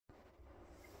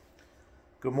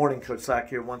Good morning, Coach Sack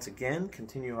here once again.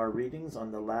 Continue our readings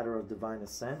on the Ladder of Divine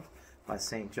Ascent by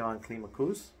St. John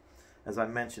Climacus. As I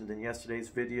mentioned in yesterday's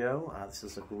video, this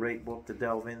is a great book to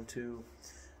delve into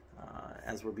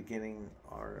as we're beginning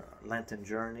our Lenten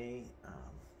journey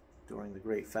during the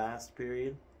Great Fast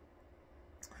period.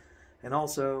 And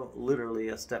also literally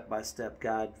a step-by-step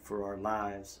guide for our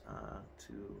lives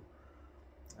to,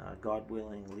 God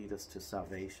willing, lead us to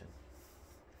salvation.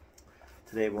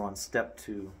 Today we're on step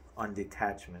 2, on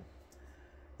detachment.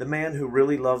 The man who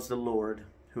really loves the Lord,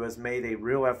 who has made a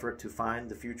real effort to find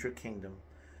the future kingdom,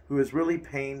 who is really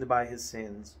pained by his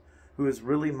sins, who is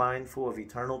really mindful of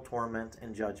eternal torment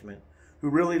and judgment, who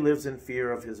really lives in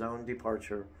fear of his own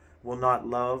departure, will not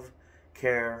love,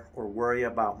 care, or worry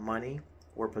about money,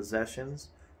 or possessions,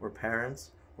 or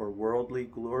parents, or worldly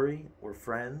glory, or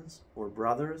friends, or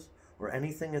brothers, or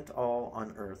anything at all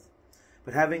on earth.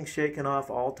 But having shaken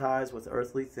off all ties with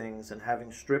earthly things, and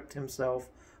having stripped himself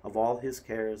of all his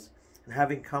cares, and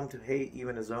having come to hate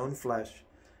even his own flesh,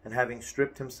 and having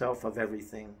stripped himself of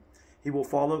everything, he will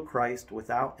follow Christ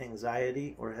without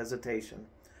anxiety or hesitation,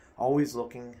 always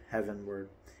looking heavenward,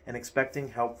 and expecting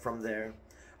help from there,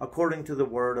 according to the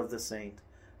word of the saint,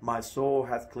 "My soul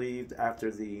hath cleaved after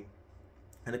thee,"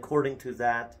 and according to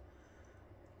that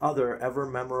other ever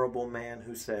memorable man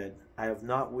who said, "I have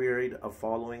not wearied of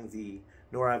following thee,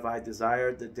 nor have I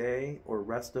desired the day or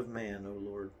rest of man, O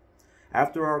Lord."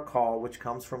 After our call, which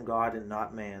comes from God and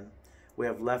not man, we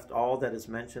have left all that is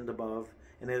mentioned above,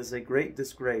 and it is a great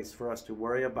disgrace for us to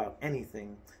worry about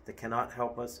anything that cannot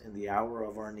help us in the hour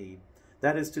of our need,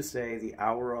 that is to say, the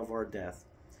hour of our death.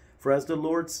 For as the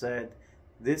Lord said,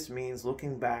 this means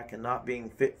looking back and not being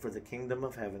fit for the kingdom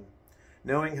of heaven.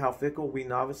 Knowing how fickle we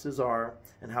novices are,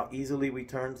 and how easily we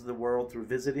turn to the world through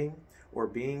visiting or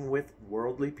being with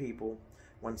worldly people,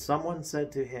 when someone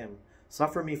said to him,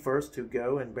 "Suffer me first to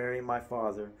go and bury my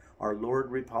father," our Lord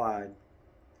replied,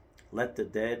 "Let the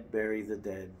dead bury the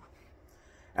dead."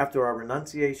 After our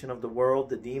renunciation of the world,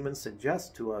 the demons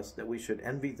suggest to us that we should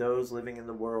envy those living in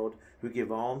the world who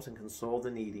give alms and console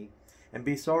the needy, and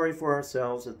be sorry for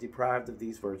ourselves as deprived of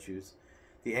these virtues.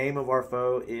 The aim of our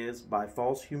foe is, by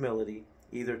false humility,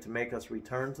 either to make us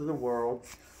return to the world,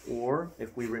 or,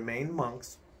 if we remain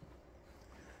monks,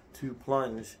 to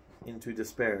plunge into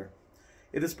despair.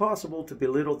 It is possible to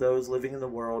belittle those living in the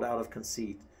world out of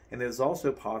conceit, and it is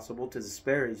also possible to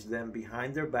disparage them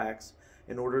behind their backs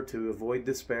in order to avoid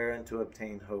despair and to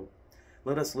obtain hope.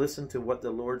 Let us listen to what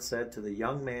the Lord said to the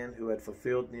young man who had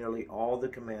fulfilled nearly all the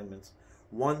commandments.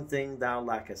 "One thing thou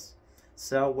lackest.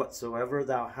 Sell whatsoever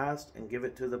thou hast and give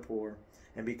it to the poor,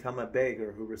 and become a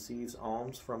beggar who receives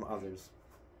alms from others."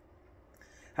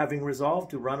 Having resolved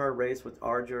to run our race with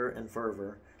ardor and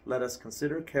fervor, let us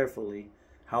consider carefully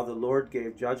how the Lord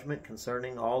gave judgment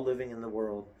concerning all living in the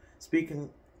world,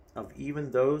 speaking of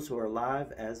even those who are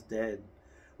alive as dead.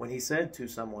 When he said to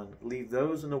someone, "Leave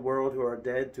those in the world who are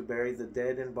dead to bury the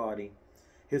dead in body,"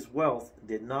 his wealth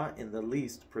did not in the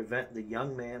least prevent the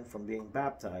young man from being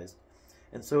baptized.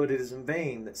 And so it is in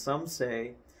vain that some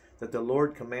say that the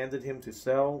Lord commanded him to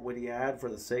sell what he had for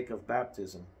the sake of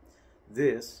baptism.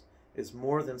 This is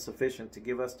more than sufficient to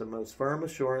give us the most firm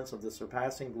assurance of the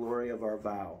surpassing glory of our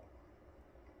vow.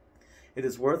 It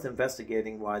is worth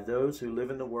investigating why those who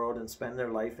live in the world and spend their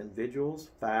life in vigils,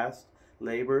 fasts,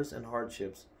 labors, and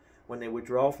hardships, when they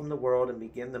withdraw from the world and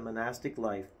begin the monastic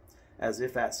life, as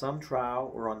if at some trial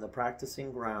or on the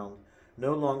practicing ground,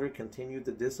 no longer continue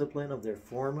the discipline of their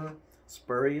former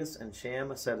spurious and sham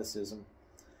asceticism.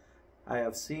 I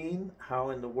have seen how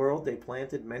in the world they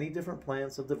planted many different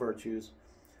plants of the virtues,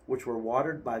 which were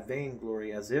watered by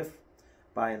vainglory as if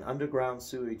by an underground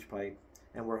sewage pipe,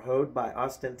 and were hoed by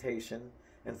ostentation,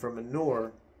 and for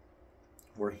manure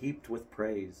were heaped with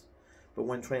praise. But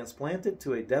when transplanted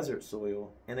to a desert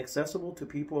soil, inaccessible to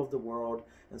people of the world,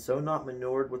 and so not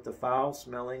manured with the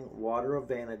foul-smelling water of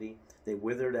vanity, they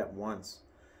withered at once.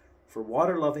 For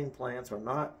water-loving plants are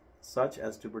not such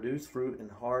as to produce fruit in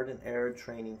hard and arid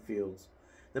training fields.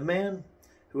 The man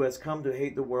who has come to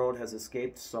hate the world has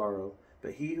escaped sorrow,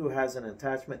 but he who has an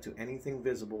attachment to anything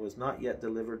visible is not yet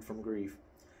delivered from grief.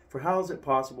 For how is it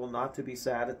possible not to be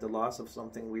sad at the loss of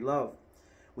something we love?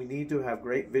 We need to have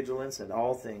great vigilance at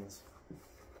all things,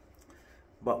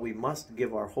 but we must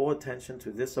give our whole attention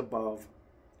to this above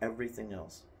everything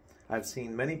else. I've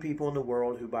seen many people in the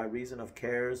world who, by reason of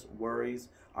cares, worries,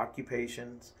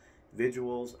 occupations,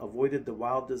 vigils, avoided the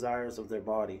wild desires of their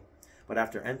body, but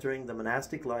after entering the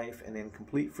monastic life and in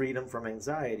complete freedom from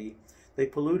anxiety, they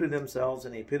polluted themselves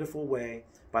in a pitiful way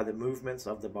by the movements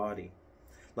of the body.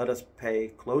 Let us pay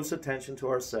close attention to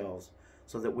ourselves,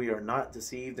 so that we are not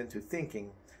deceived into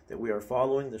thinking that we are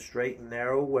following the straight and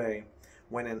narrow way,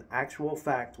 when in actual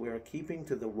fact we are keeping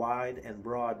to the wide and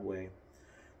broad way.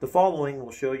 The following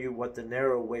will show you what the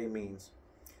narrow way means: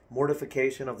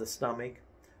 mortification of the stomach,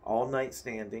 all-night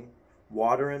standing,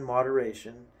 water in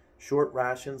moderation, short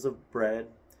rations of bread,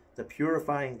 the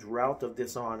purifying drought of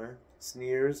dishonor,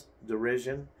 sneers,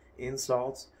 derision,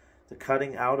 insults, the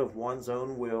cutting out of one's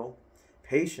own will,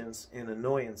 patience in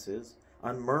annoyances,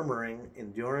 unmurmuring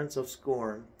endurance of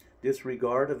scorn,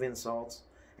 disregard of insults,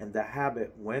 and the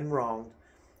habit, when wronged,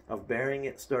 of bearing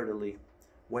it sturdily,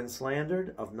 when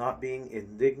slandered, of not being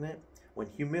indignant, when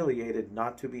humiliated,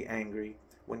 not to be angry,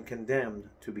 when condemned,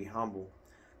 to be humble.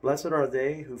 Blessed are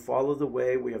they who follow the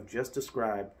way we have just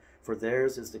described, for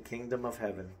theirs is the kingdom of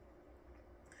heaven.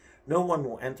 No one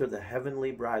will enter the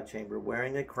heavenly bride chamber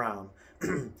wearing a crown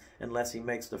unless he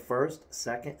makes the first,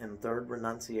 second, and third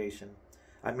renunciation.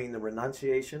 I mean the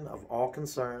renunciation of all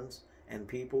concerns and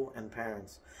people and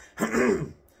parents,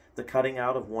 the cutting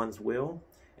out of one's will,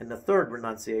 and the third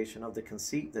renunciation of the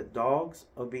conceit that dogs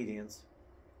obedience.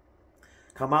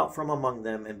 Come out from among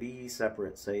them, and be ye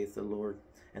separate, saith the Lord,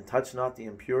 and touch not the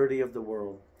impurity of the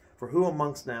world. For who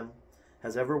amongst them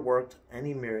has ever worked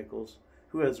any miracles?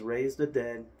 Who has raised the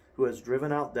dead? Who has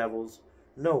driven out devils?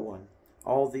 No one.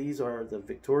 All these are the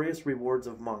victorious rewards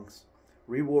of monks,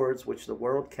 rewards which the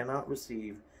world cannot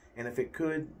receive, and if it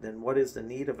could, then what is the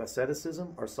need of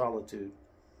asceticism or solitude?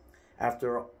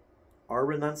 After our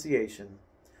renunciation,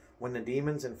 when the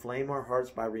demons inflame our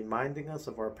hearts by reminding us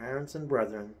of our parents and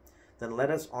brethren, then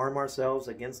let us arm ourselves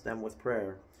against them with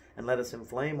prayer, and let us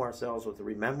inflame ourselves with the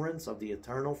remembrance of the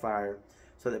eternal fire,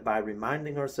 so that by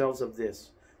reminding ourselves of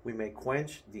this, we may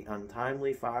quench the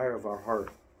untimely fire of our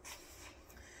heart.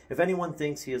 If anyone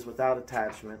thinks he is without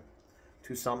attachment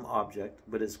to some object,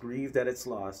 but is grieved at its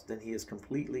loss, then he is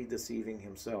completely deceiving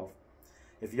himself.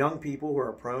 If young people who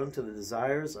are prone to the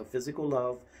desires of physical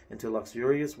love and to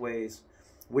luxurious ways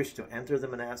wish to enter the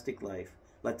monastic life,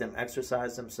 let them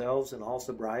exercise themselves in all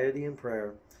sobriety and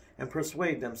prayer, and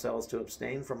persuade themselves to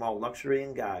abstain from all luxury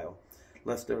and guile,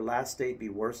 lest their last state be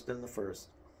worse than the first.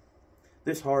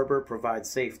 This harbor provides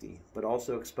safety, but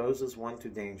also exposes one to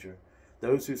danger.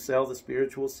 Those who sail the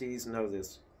spiritual seas know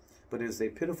this, but it is a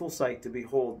pitiful sight to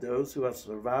behold those who have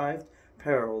survived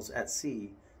perils at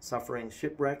sea, suffering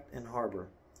shipwreck in harbor.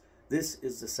 This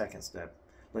is the second step.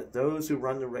 Let those who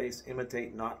run the race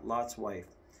imitate not Lot's wife,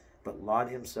 but Lot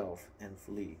himself, and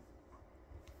flee.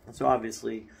 And so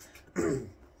obviously,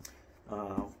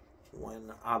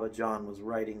 when Abba John was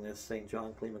writing this, St.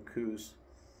 John Climacus,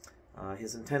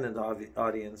 his intended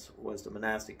audience was the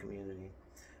monastic community.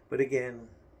 But again,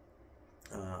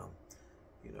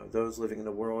 those living in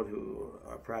the world who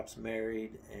are perhaps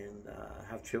married and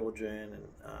have children and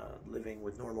living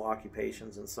with normal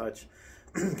occupations and such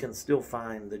can still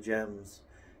find the gems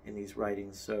in these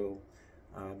writings. So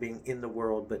being in the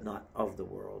world but not of the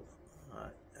world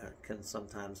can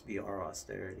sometimes be our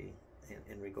austerity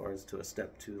in regards to a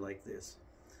step 2 like this.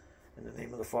 In the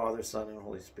name of the Father, Son, and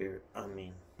Holy Spirit.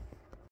 Amen.